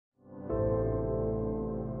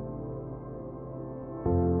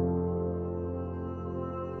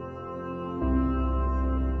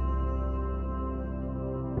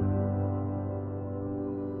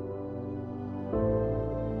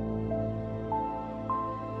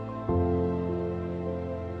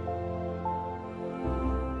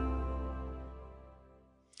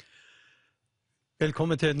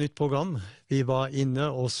Velkommen til et nytt program. Vi var inne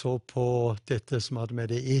og så på dette som hadde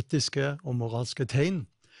med det etiske og moralske tegn.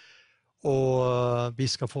 Og vi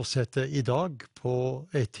skal fortsette i dag på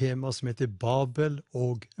et tema som heter Babel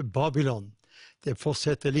og Babylon. Det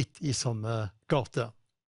fortsetter litt i samme gate.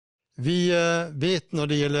 Vi vet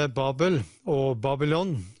når det gjelder Babel og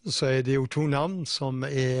Babylon, så er det jo to navn som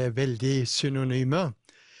er veldig synonyme.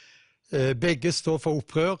 Begge står for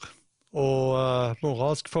opprør og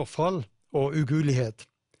moralsk forfall og ugudelighet.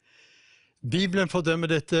 Bibelen fordømmer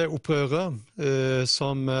dette opprøret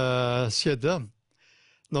som skjedde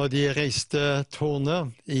når de reiste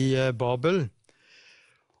tårnet i Babel.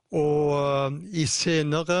 Og i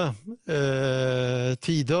senere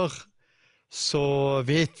tider så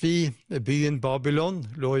vet vi byen Babylon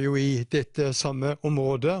lå jo i dette samme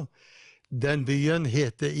området. Den byen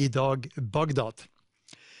heter i dag Bagdad.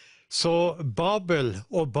 Så Babel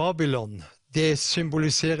og Babylon, det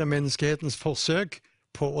symboliserer menneskehetens forsøk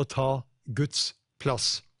på å ta Guds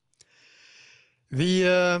plass. Vi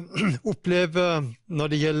opplever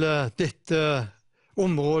når det gjelder dette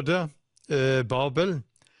området, Babel,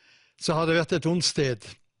 så har det vært et ondt sted.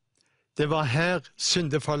 Det var her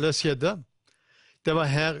syndefallet skjedde. Det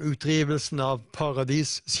var her utdrivelsen av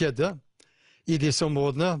paradis skjedde, i disse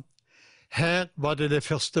områdene. Her var det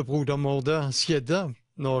første brodermordet skjedde,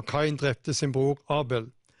 når Kain drepte sin bror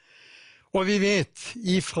Abel. Og vi vet,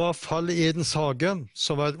 ifra fallet i Edens hage,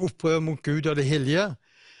 som var et opprør mot Gud og det hellige,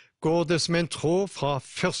 går det som en tråd fra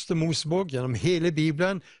første Mosebok gjennom hele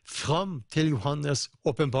Bibelen fram til Johannes'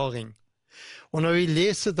 åpenbaring. Og når vi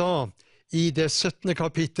leser da i det 17.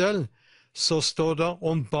 kapittel, så står det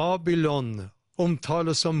om Babylon,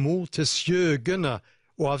 omtales som mor til skjøgene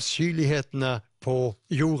og avskyelighetene på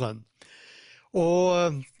jorden.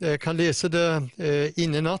 Og jeg kan lese det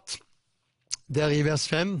innen natt, der i vers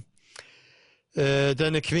 5.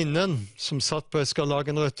 Denne kvinnen som satt på et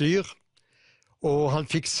skarlagenrødt dyr, og han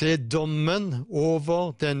fikk se dommen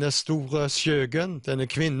over denne store skjøgen, denne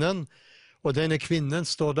kvinnen, og denne kvinnen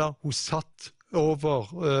står da, hun satt over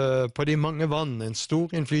på de mange vann, en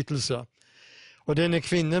stor innflytelse. Og denne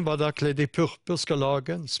kvinnen var da kledd i purpur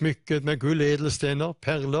skarlagen, smykket med gull, edelstener,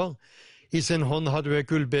 perler. I sin hånd hadde hun et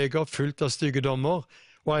gullbeger fullt av styggedommer,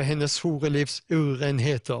 og av hennes horelivs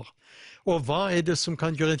urenheter. Og hva er det som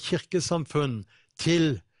kan gjøre et kirkesamfunn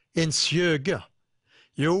til en skjøge?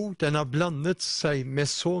 Jo, den har blandet seg med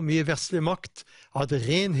så mye verslig makt at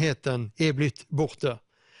renheten er blitt borte.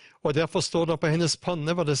 Og derfor står det på hennes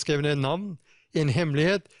panne, var det skrevet en navn, en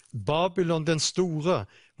hemmelighet, Babylon den store,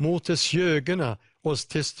 mot til skjøgene og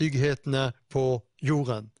til stygghetene på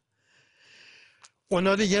jorden. Og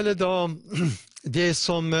når det gjelder da det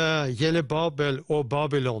som gjelder Babel og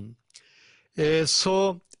Babylon,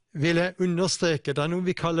 så vil jeg understreke, det er noe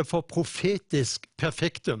vi kaller for profetisk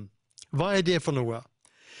perfektum. Hva er det for noe?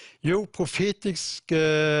 Jo, profetisk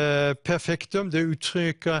perfektum, det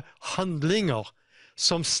uttrykker handlinger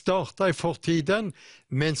som starter i fortiden,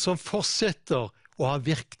 men som fortsetter å ha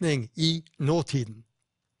virkning i nåtiden.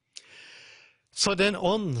 Så den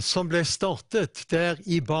ånd som ble startet der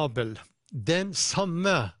i Babel, den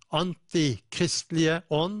samme antikristelige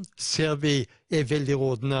ånd ser vi er veldig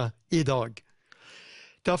rådende i dag.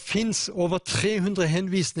 Det finnes over 300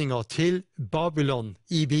 henvisninger til Babylon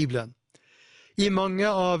i Bibelen. I mange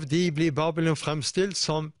av de blir Babylon fremstilt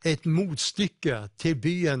som et motstykke til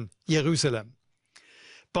byen Jerusalem.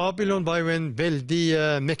 Babylon var jo en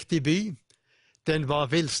veldig mektig by. Den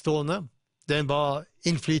var velstående. Den var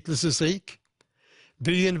innflytelsesrik.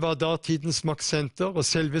 Byen var datidens maktsenter og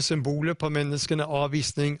selve symbolet på menneskene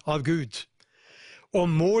avvisning av Gud. Og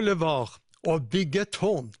målet var å bygge et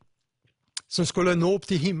tårn som skulle nå opp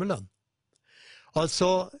til himmelen.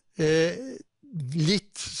 Altså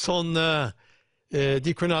litt sånn,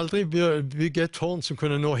 de kunne aldri bygge et tårn som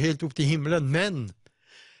kunne nå helt opp til himmelen, men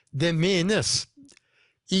det menes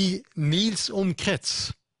i mils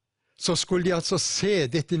omkrets så skulle de altså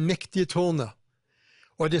se dette mektige tårnet.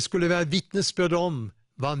 Og det skulle være vitnesbyrd om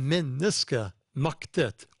hva mennesket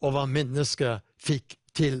maktet, og hva mennesket fikk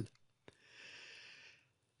til.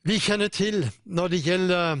 Vi kjenner til, når det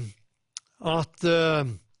gjelder at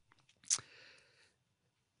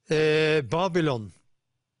Babylon,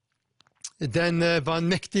 den var en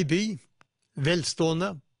mektig by,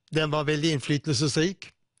 velstående, den var veldig innflytelsesrik.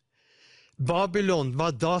 Babylon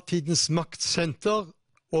var datidens maktsenter,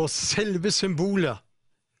 og selve symbolet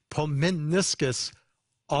på menneskets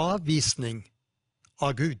avvisning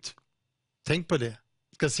av Gud. Tenk på det.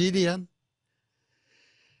 Jeg skal si det igjen.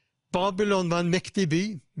 Babylon var en mektig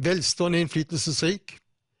by, velstående innflytelsesrik.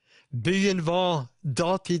 Byen var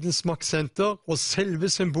datidens maktsenter og selve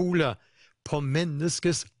symbolet på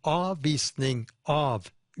menneskets avvisning av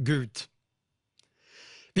Gud.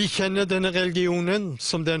 Vi kjenner denne religionen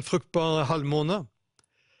som den fruktbare halvmåne.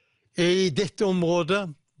 I dette området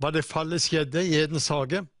var det fallet skjedde i Edens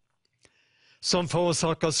hage, som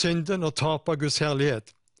forårsaket synden og tap av Guds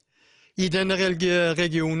herlighet. I denne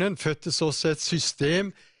regionen fødtes også et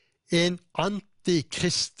system, en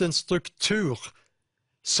antikristen struktur,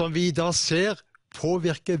 som vi da ser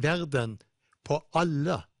påvirker verden på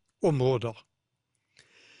alle områder.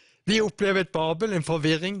 Vi opplever et Babel, en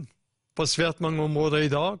forvirring, på svært mange områder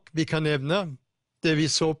i dag. Vi kan nevne det vi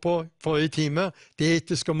så på forrige time, det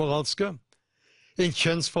etiske og moralske, en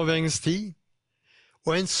kjønnsforvirringstid,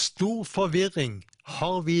 og en stor forvirring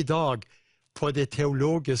har vi i dag på det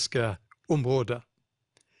teologiske området.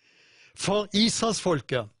 For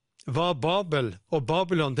Israelsfolket var Babel og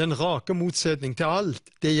Babylon den rake motsetning til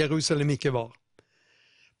alt det Jerusalem ikke var.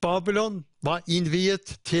 Babylon var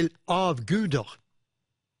innviet til avguder,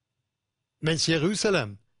 mens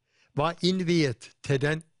Jerusalem var innviet til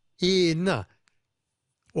den ene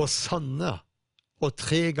og sanne og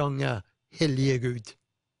 3 ganger hellige Gud.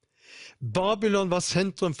 Babylon var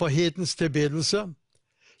sentrum for hedens tilbedelse.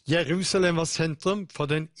 Jerusalem var sentrum for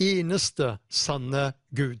den eneste sanne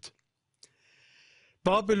Gud.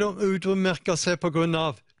 Babylon utmerket seg på grunn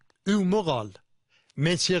av umoral,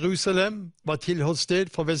 mens Jerusalem var tilholdssted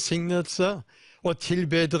for velsignelse og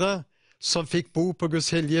tilbedere som fikk bo på Guds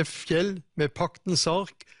hellige fjell med paktens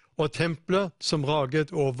ark og tempelet som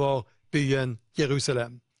raget over byen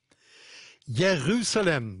Jerusalem.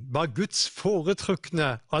 Jerusalem var Guds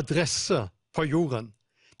foretrukne adresse på jorden.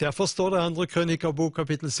 Derfor står det i 2. Krønikerbok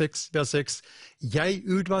kapittel 6, vers 6, «Jeg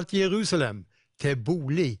utvalgte Jerusalem til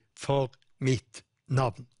bolig for mitt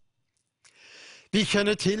navn». Vi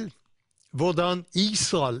kjenner til hvordan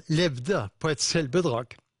Israel levde på et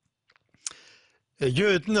selvbedrag.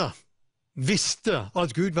 Jødene visste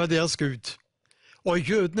at Gud var deres Gud, og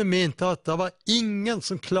jødene mente at det var ingen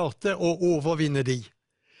som klarte å overvinne dem.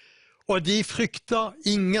 Og de frykta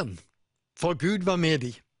ingen, for Gud var med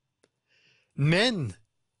dem. Men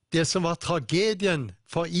det som var tragedien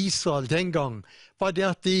for Israel den gang, var det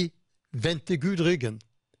at de vendte Gud ryggen.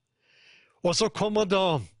 Og så kommer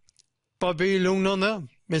da babylonerne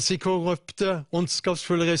med sitt korrupte,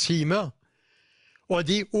 ondskapsfulle regime, og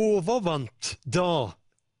de overvant da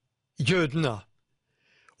jødene.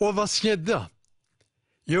 Og hva skjedde?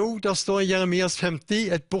 Jo, der står i Jeremias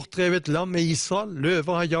 50, et bortdrevet lam i Israel,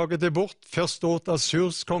 løver har jaget det bort, først åt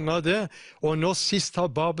Assurs konge av det, og nå sist har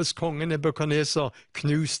Babels konge Nebukadneser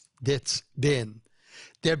knust dets ben.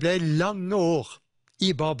 Det ble lange år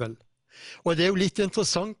i Babel. Og det er jo litt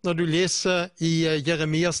interessant når du leser i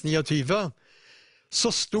Jeremias 29,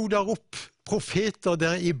 så sto der opp profeter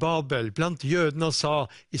der i Babel blant jødene og sa,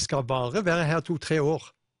 vi skal bare være her 2-3 år.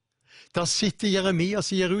 Der sitter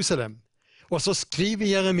Jeremias i Jerusalem. Og så skriver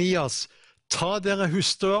Jeremias, ta dere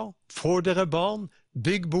hustruer, få dere barn,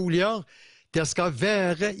 bygg boliger, dere skal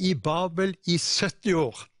være i Babel i 70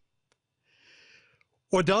 år.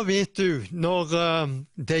 Og da vet du, når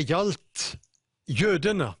det gjaldt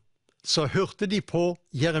jødene, så hørte de på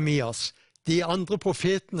Jeremias. De andre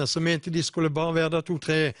profetene som mente de skulle bare være der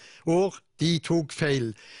 2-3 år, de tok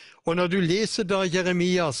feil. Og når du leser da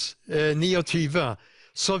Jeremias 29,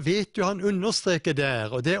 så vet du han understreker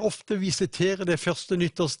der, og det er ofte vi siterer det første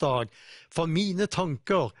nyttårsdag, for mine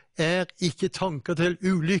tanker er ikke tanker til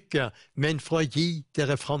ulykke, men for å gi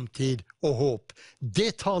dere framtid og håp.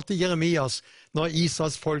 Det talte Jeremias når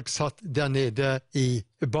Israels folk satt der nede i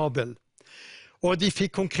Babel. Og de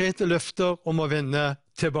fikk konkrete løfter om å vende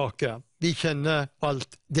tilbake. Vi kjenner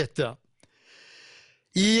alt dette.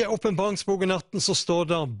 I Åpenbaringsboken 18 så står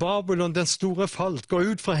det, Babylon den store falt, gå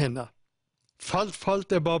ut fra henne.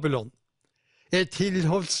 Falt er Babylon. Et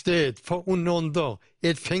tilholdssted for onde ånder,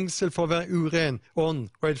 et fengsel for hver uren ånd,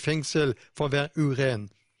 og et fengsel for hver uren.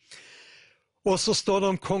 Og så står det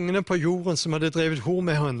om kongene på jorden som hadde drevet hor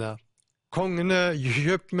med henne. Kongene,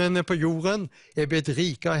 kjøpmennene på jorden, er blitt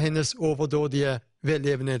rike av hennes overdådige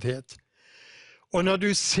vellevenhet. Og når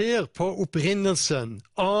du ser på opprinnelsen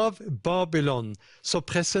av Babylon, så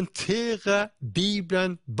presenterer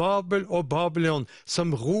Bibelen Babel og Babylon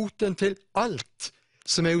som roten til alt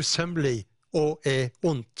som er usømmelig og er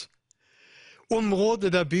ondt.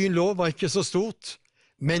 Området der byen lå var ikke så stort,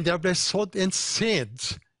 men der ble sådd en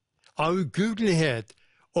sæd av ugudelighet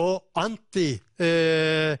og antihet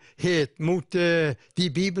mot de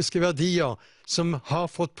bibelske verdier som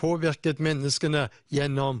har fått påvirket menneskene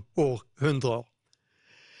gjennom århundrer.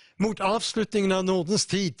 Mot avslutningen av Nordens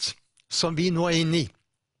tid, som vi nå er inne i,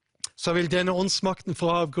 så vil denne åndsmakten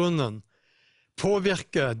fra avgrunnen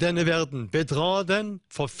påvirke denne verden, bedra den,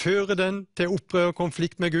 forføre den til opprør og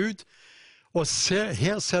konflikt med Gud. Og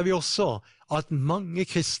her ser vi også at mange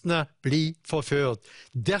kristne blir forført.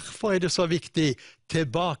 Derfor er det så viktig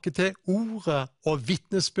tilbake til ordet og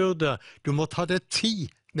vitnesbyrdet. Du må ta deg tid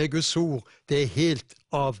med Guds ord. Det er helt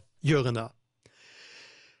avgjørende.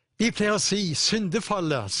 Vi pleier å si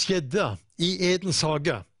syndefallet skjedde i Edens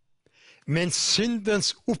hage, men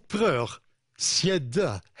syndens opprør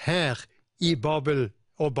skjedde her i Babel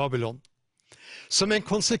og Babylon. Som en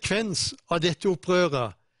konsekvens av dette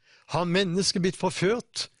opprøret har mennesket blitt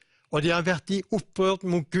forført, og de har vært i opprør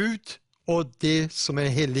mot Gud og det som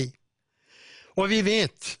er hellig. Og vi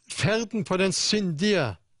vet, ferden på den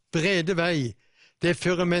syndige, brede vei, det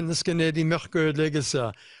fører mennesket ned i mørke og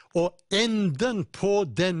ødeleggelse, og enden på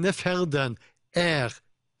denne ferden er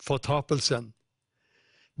fortapelsen.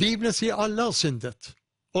 Bibelen sier alle har syndet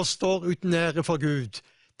og står uten ære for Gud.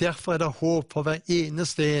 Derfor er det håp for hver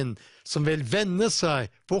eneste en som vil vende seg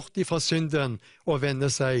bort ifra synden og vende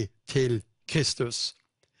seg til Kristus.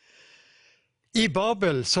 I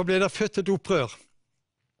Babel så ble det født et opprør,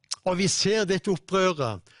 og vi ser dette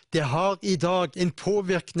opprøret. Det har i dag en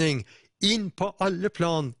påvirkning inn på alle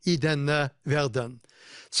plan i denne verden.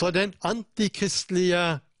 Så den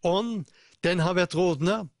antikristelige ånd, den har vært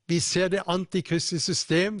rådende. Vi ser det antikristelige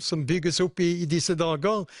system som bygges opp i disse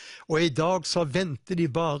dager, og i dag så venter de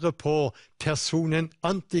bare på personen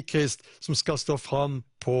antikrist som skal stå fram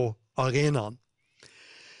på arenaen.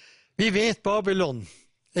 Vi vet Babylon,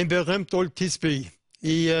 en berømt oldtidsby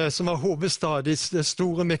som var hovedstad i det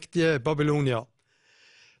store, mektige Babylonia.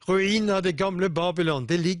 Ruinen av det gamle Babylon,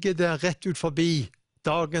 det ligger der rett ut forbi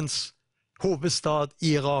dagens hovedstad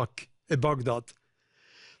i Irak, Bagdad.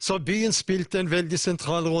 Så byen spilte en veldig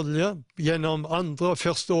sentral rolle gjennom andre og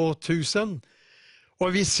første årtusen,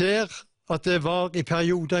 og vi ser at det var i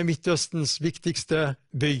perioder i Midtøstens viktigste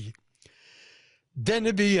by.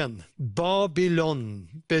 Denne byen, Babylon,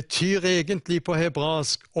 betyr egentlig på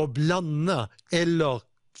hebraisk å blande eller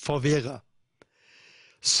forvirre.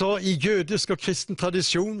 Så i jødisk og kristen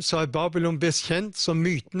tradisjon så er Babylon best kjent som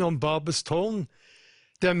myten om Babels tårn,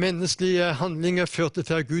 der menneskelige handlinger førte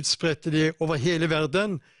til at Gud spredte de over hele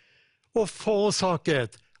verden, og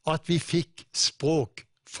forårsaket at vi fikk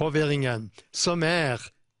språkforvirringen, som er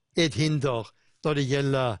et hinder når det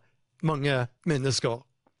gjelder mange mennesker.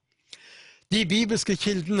 De bibelske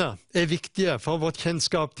kildene er viktige for vårt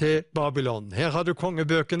kjennskap til Babylon. Her har du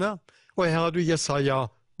kongebøkene, og her har du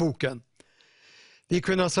Jesaja-boken. Vi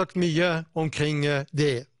kunne ha sagt mye omkring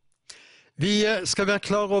det. Vi skal være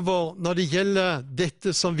klar over når det gjelder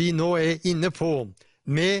dette som vi nå er inne på,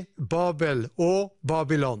 med Babel og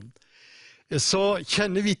Babylon, så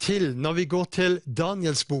kjenner vi til, når vi går til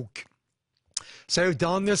Daniels bok, så er jo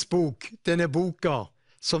Daniels bok denne boka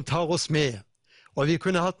som tar oss med. Og vi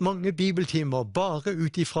kunne hatt mange bibeltimer bare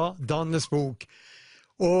ut ifra Daniels bok.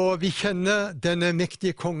 Og vi kjenner denne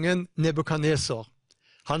mektige kongen Nebukadneser.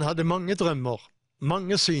 Han hadde mange drømmer,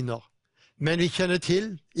 mange syner, men vi kjenner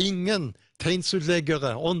til ingen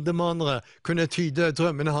tegnsutleggere, åndemanere kunne tyde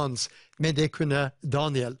drømmene hans, men det kunne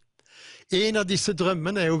Daniel. En av disse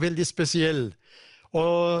drømmene er jo veldig spesiell,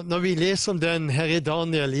 og når vi leser om den her i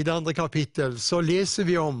Daniel i det 2. kapittel, så leser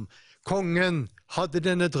vi om kongen hadde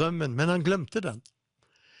denne drømmen, men han glemte den.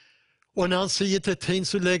 Og når han sier til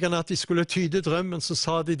tegnsutleggerne at de skulle tyde drømmen, så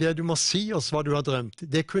sa de det, du må si oss hva du har drømt.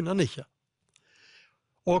 Det kunne han ikke.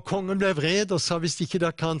 Og kongen ble vred og sa, hvis ikke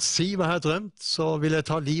dere kan si hva jeg har drømt, så vil jeg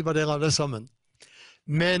ta livet av dere alle sammen.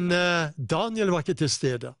 Men Daniel var ikke til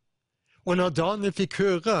stede. Og når Daniel fikk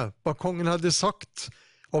høre hva kongen hadde sagt,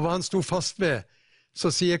 og hva han sto fast ved,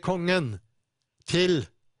 så sier kongen til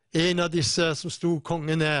en av disse som sto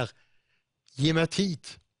kongen nær, gi meg tid,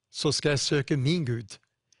 så skal jeg søke min Gud.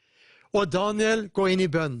 Og Daniel går inn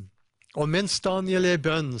i bønn, og mens Daniel er i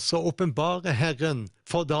bønn, så åpenbarer Herren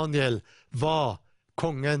for Daniel hva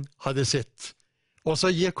kongen hadde sett. Og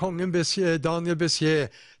så gir Daniel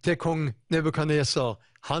beskjed til kong Nebukadneser.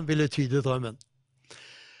 Han ville tyde drømmen.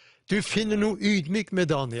 Du finner noe ydmyk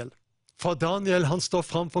med Daniel. For Daniel, han står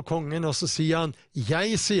framfor kongen, og så sier han,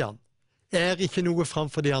 jeg, sier han, er ikke noe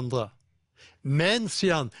framfor de andre. Men,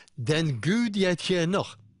 sier han, den Gud jeg tjener,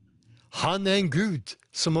 han er en Gud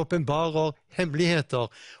som åpenbarer hemmeligheter.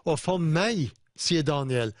 Og for meg, sier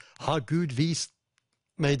Daniel, har Gud vist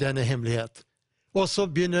meg denne hemmelighet. Og så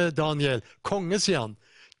begynner Daniel, konge, sier han,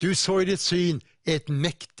 du så i ditt syn et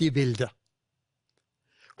mektig bilde.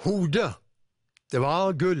 Hodet, det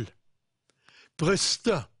var gull.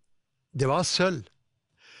 Brystet, det var sølv.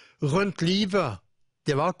 Rundt livet,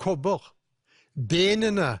 det var kobber.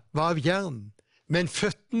 Benene var av jern, men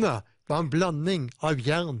føttene var en blanding av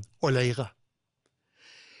jern og leire.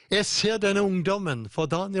 Jeg ser denne ungdommen,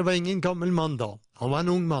 for Daniel var ingen gammel mann da. Han var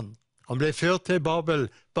en ung mann. Han ble ført til Babel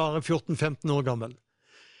bare 14-15 år gammel.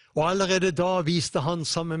 Og allerede da viste han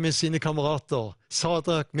sammen med sine kamerater,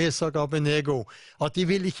 Sadrak, Mesak og Abednego, at de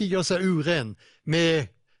ville ikke gjøre seg uren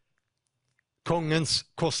med kongens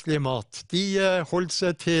kostelige mat. De holdt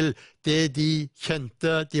seg til det de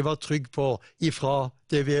kjente de var trygg på ifra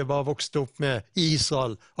det vi var vokst opp med i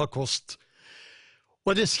Israel av kost.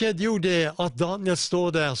 Og det skjedde jo det at Daniel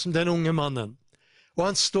står der som den unge mannen, og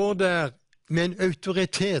han står der med en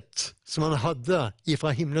autoritet som han hadde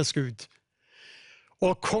ifra himmelens Gud.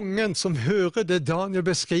 Og kongen som hører det Daniel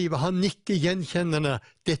beskriver, han nikker gjenkjennende,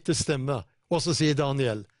 dette stemmer. Og så sier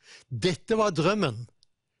Daniel, dette var drømmen,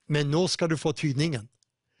 men nå skal du få tydningen.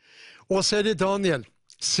 Og så er det Daniel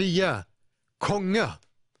sier, konge,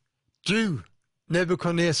 du,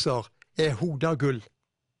 Nebukadneser, er hodet av gull.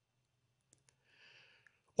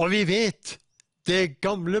 Og vi vet, det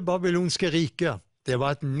gamle babylonske riket, det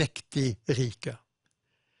var et mektig rike.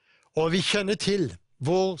 Og vi kjenner til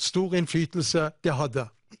hvor stor innflytelse det hadde.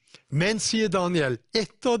 Men, sier Daniel,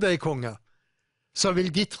 etter deg, konge, så vil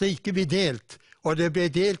ditt rike bli delt, og det ble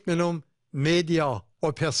delt mellom Media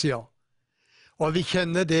og Persia. Og vi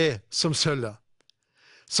kjenner det som sølvet.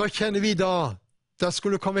 Så kjenner vi da, det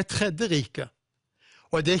skulle komme et tredje rike.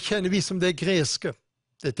 Og det kjenner vi som det greske,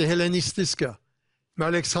 dette hellenistiske, med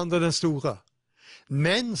Alexander den store.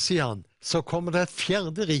 Men, sier han, så kommer det et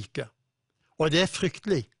fjerde rike, og det er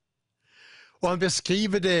fryktelig. Og han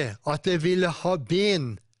beskriver det at det ville ha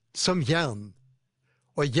ben som jern.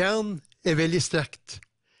 Og jern er veldig sterkt.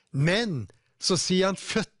 Men så sier han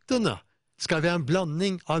føttene skal være en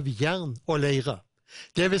blanding av jern og leire.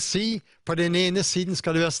 Det vil si, på den ene siden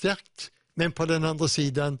skal det være sterkt, men på den andre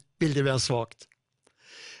siden vil det være svagt.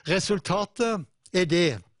 Resultatet er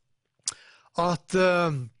det at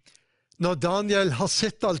når Daniel har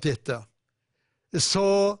sett alt dette,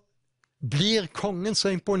 så blir kongen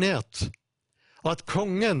så imponert at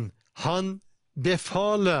kongen, han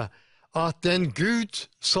befaler at den Gud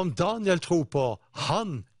som Daniel tror på,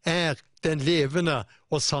 han er den levende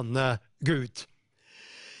og sanne Gud.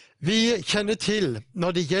 Vi kjenner til,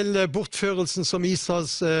 når det gjelder bortførelsen som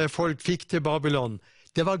Israels folk fikk til Babylon,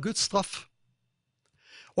 det var Guds straff.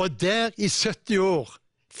 Og der i 70 år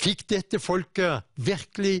fikk dette folket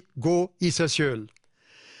virkelig gå i seg selv.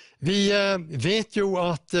 Vi vet jo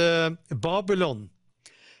at Babylon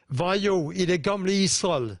var jo i det gamle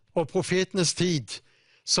Israel og profetenes tid,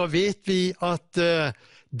 så vet vi at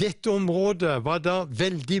dette området var da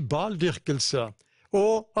veldig baldyrkelse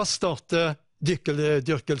og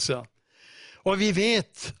Astarte-dyrkelse. Og vi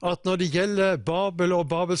vet at når det gjelder Babel og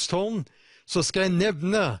Babels tårn, så skal jeg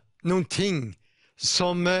nevne noen ting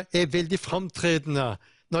som er veldig framtredende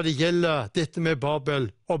når det gjelder dette med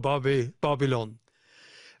Babel og Babylon.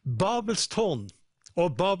 Babels tårn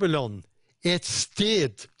og Babylon er et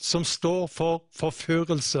sted som står for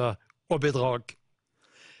forførelse og bedrag.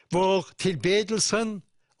 Hvor tilbedelsen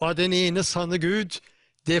av den ene sanne Gud,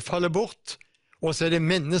 det faller bort, og så er det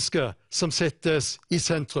mennesket som settes i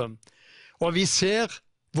sentrum. Og vi ser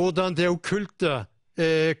hvordan det okkulte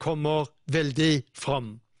kommer veldig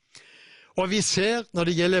fram. Og vi ser, når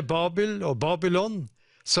det gjelder Babel og Babylon,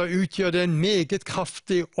 så utgjør det en meget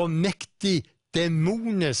kraftig og mektig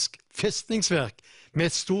demonisk festningsverk med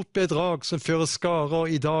et stort bedrag som fører skarer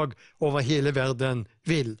i dag over hele verden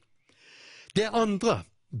vil. Det andre,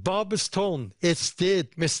 Babels tårn, er et sted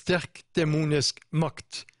med sterk demonisk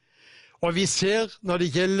makt. Og vi ser, når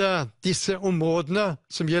det gjelder disse områdene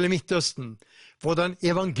som gjelder Midtøsten, hvordan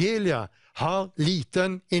evangeliet har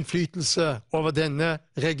liten innflytelse over denne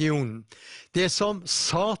regionen. Det som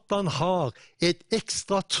Satan har et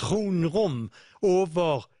ekstra tronrom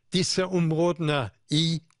over disse områdene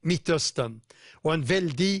i Midtøsten, og en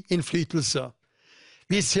veldig innflytelse.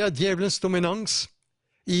 Vi ser djevelens dominans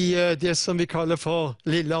i det som vi kaller for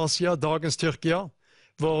Lille Asia, dagens Tyrkia,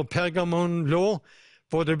 hvor Pergamon lå,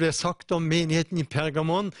 hvor det ble sagt om menigheten i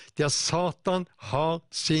Pergamon, der Satan har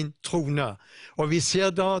sin trone. Og vi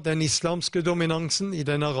ser da den islamske dominansen i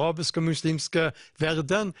den arabiske og muslimske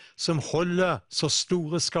verden, som holder så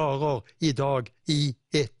store skarer i dag i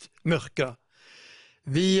et mørke.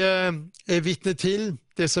 Vi er vitne til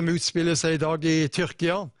det som utspiller seg i dag i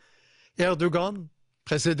Tyrkia. Erdogan,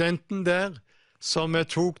 presidenten der, som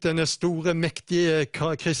tok denne store, mektige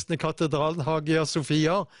kristne katedralen Hagia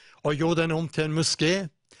Sophia og gjorde den om til en moské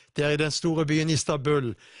der i den store byen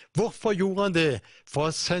Istanbul. Hvorfor gjorde han det? For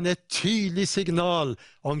å sende et tydelig signal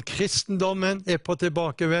om kristendommen er på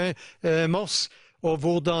tilbakemarsj, og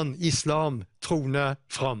hvordan islam troner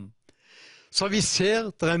fram. Så vi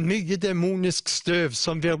ser det er mye demonisk støv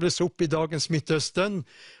som virvles opp i dagens Midtøsten,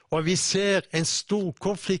 Og vi ser en stor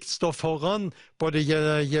konflikt stå foran, både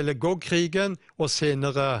gjelder Gog-krigen og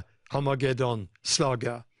senere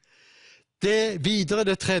Harmageddon-slaget.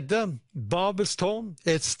 Det tredje, Babels tårn,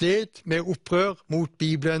 er et sted med opprør mot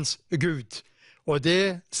Bibelens Gud. Og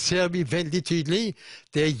det ser vi veldig tydelig.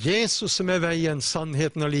 Det er Jesus som er veien,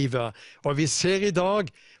 sannheten og livet. Og vi ser i dag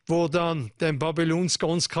hvordan den babylonske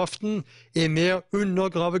åndskraften er med å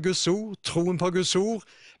undergrave Guds ord, troen på Guds ord.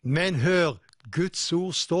 Men hør, Guds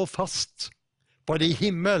ord står fast, både i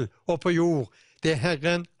himmel og på jord. Det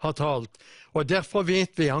Herren har talt. Og derfor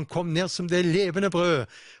vet vi, han kom ned som det levende brød,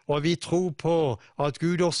 og vi tror på at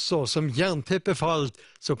Gud også, som jernteppe falt,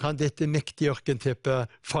 så kan dette mektige ørkenteppet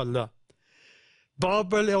falle.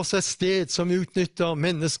 Babel er også et sted som utnytter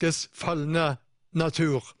menneskets falne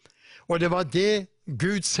natur. Og det var det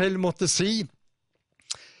Gud selv måtte si.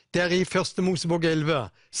 Der i 1. Mosebok 11,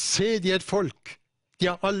 se de et folk, de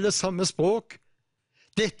har alle samme språk.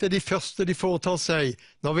 Dette er de første de foretar seg.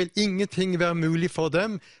 Nå vil ingenting være mulig for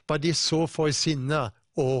dem, hva de så får i sinne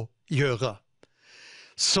å gjøre.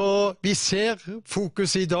 Så vi ser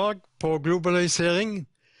fokus i dag på globalisering.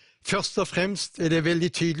 Først og fremst er det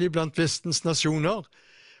veldig tydelig blant Vestens nasjoner.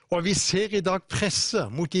 Og vi ser i dag presse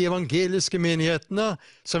mot de evangeliske menighetene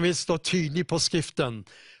som vil stå tydelig på Skriften.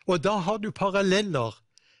 Og da har du paralleller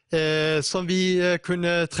som vi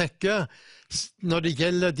kunne trekke når det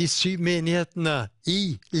gjelder de 7 menighetene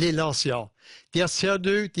i Lille-Asia. Der ser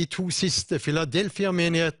du de 2 siste.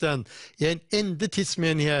 Philadelphia-menigheten er en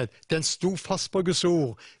endetidsmenighet. Den sto fast på Guds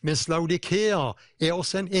ord. Mens Laodikea er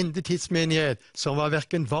også en endetidsmenighet som var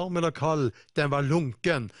hverken varm eller kald. Den var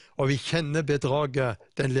lunken, og vi kjenner bedraget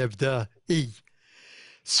den levde i.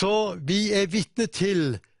 Så vi er vitne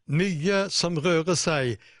til mye som rører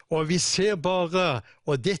seg. Og vi ser bare,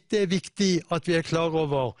 og dette er viktig at vi er klar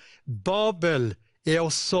over, Babel er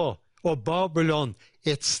også, og Babylon,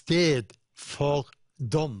 et sted for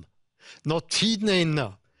dom. Når tiden er inne,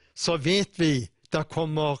 så vet vi der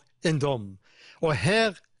kommer en dom. Og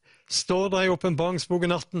her står det i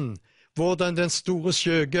Åpenbaringsboken 18 hvordan den store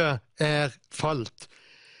skjøge er falt.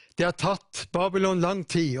 Det har tatt Babylon lang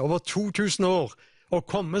tid, over 2000 år, å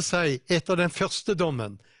komme seg etter den første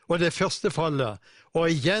dommen og det første fallet. Og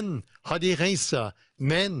igjen har de reist seg,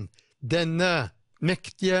 men denne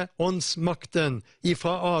mektige åndsmakten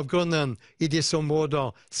ifra avgrunnen i disse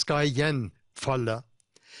områder skal igjen falle.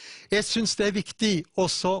 Jeg synes det er viktig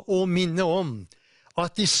også å minne om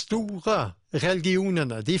at de store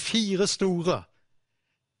religionene, de 4 store,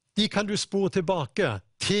 de kan du spore tilbake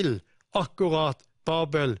til akkurat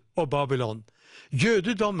Babel og Babylon.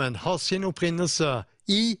 Jødedommen har sin opprinnelse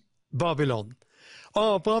i Babylon.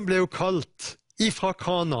 Abraham ble jo kalt ifra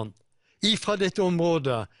Kanaan, ifra dette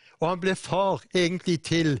området, og han ble far egentlig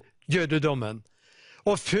til jødedommen.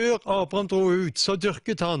 Og før Abraham dro ut, så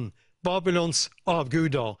dyrket han Babylons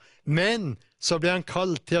avguder, men så ble han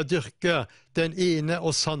kalt til å dyrke den ene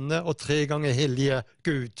og sanne og 3 ganger hellige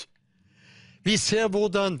Gud. Vi ser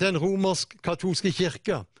hvordan den romersk-katolske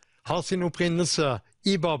kirke har sin opprinnelse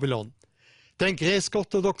i Babylon. Den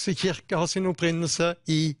gresk-ortodokse kirke har sin opprinnelse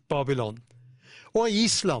i Babylon. Og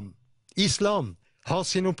islam har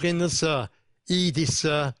sin opprinnelse i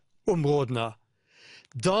disse områdene.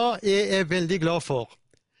 Da er jeg veldig glad for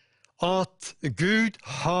at Gud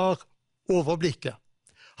har overblikket.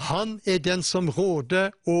 Han er den som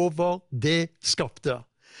råder over det skapte.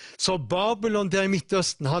 Så Babylon der i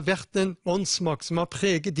Midtøsten har vært en åndsmakt som har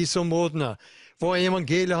preget disse områdene, hvor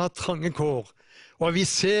evangeliet har trange kår. Og vi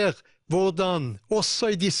ser hvordan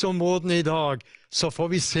også i disse områdene i dag så får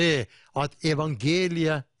vi se at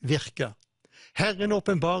evangeliet virker. Herren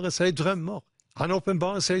åpenbarer seg i drømmer. Han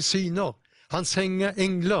åpenbarer seg i syner. Han sender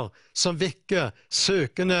engler som vekker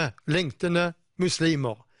søkende, lengtende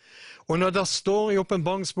muslimer. Og når det står i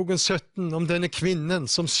Åpenbaringsboken 17 om denne kvinnen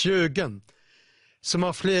som skjøgen, som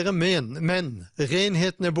har flere menn,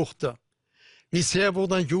 renheten er borte. Vi ser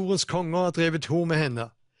hvordan jordens konger har drevet hor med henne.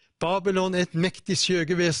 Babylon er et mektig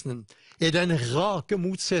skjøgevesen, er den rake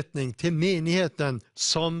motsetning til menigheten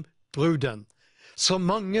som bruden. Så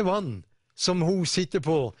mange vann som hun sitter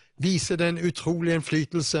på, viser den utrolige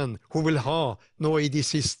innflytelsen hun vil ha nå i de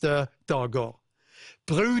siste dager.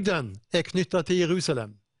 Bruden er knyttet til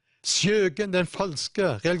Jerusalem. Skjøgen, den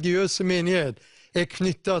falske, religiøse menighet, er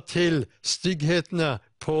knyttet til stygghetene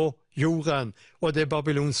på jorden og det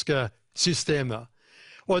babylonske systemet.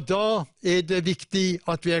 Og da er det viktig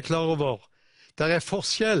at vi er klar over det er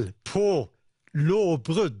forskjell på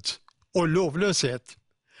lovbrudd og lovløshet.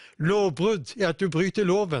 Lovbrudd er at du bryter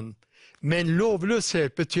loven, men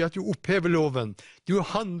lovløshet betyr at du opphever loven. Du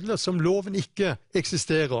handler som loven ikke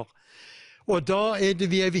eksisterer. Og da er det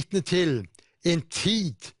vi er vitne til en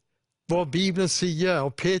tid hvor Bibelen sier,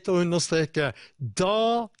 og Peter understreker,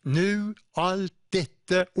 da nu alt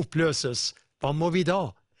dette oppløses. Hva må vi da?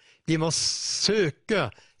 Vi må søke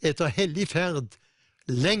etter hellig ferd,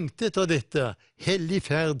 lengte etter dette, hellig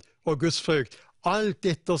ferd og Guds frykt. Alt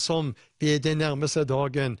dette som vi er den nærmeste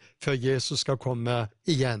dagen før Jesus skal komme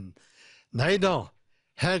igjen. Nei da,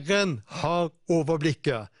 Herren har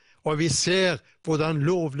overblikket, og vi ser hvordan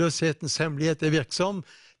lovløshetens hemmelighet er virksom.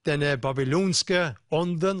 Denne babylonske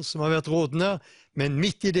ånden som har vært rådende, men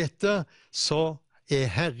midt i dette så er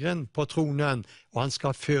Herren på tronen, og han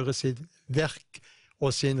skal føre sitt verk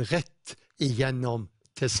og sin rett igjennom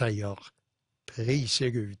til seier. Prise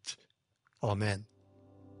Gud. Amen.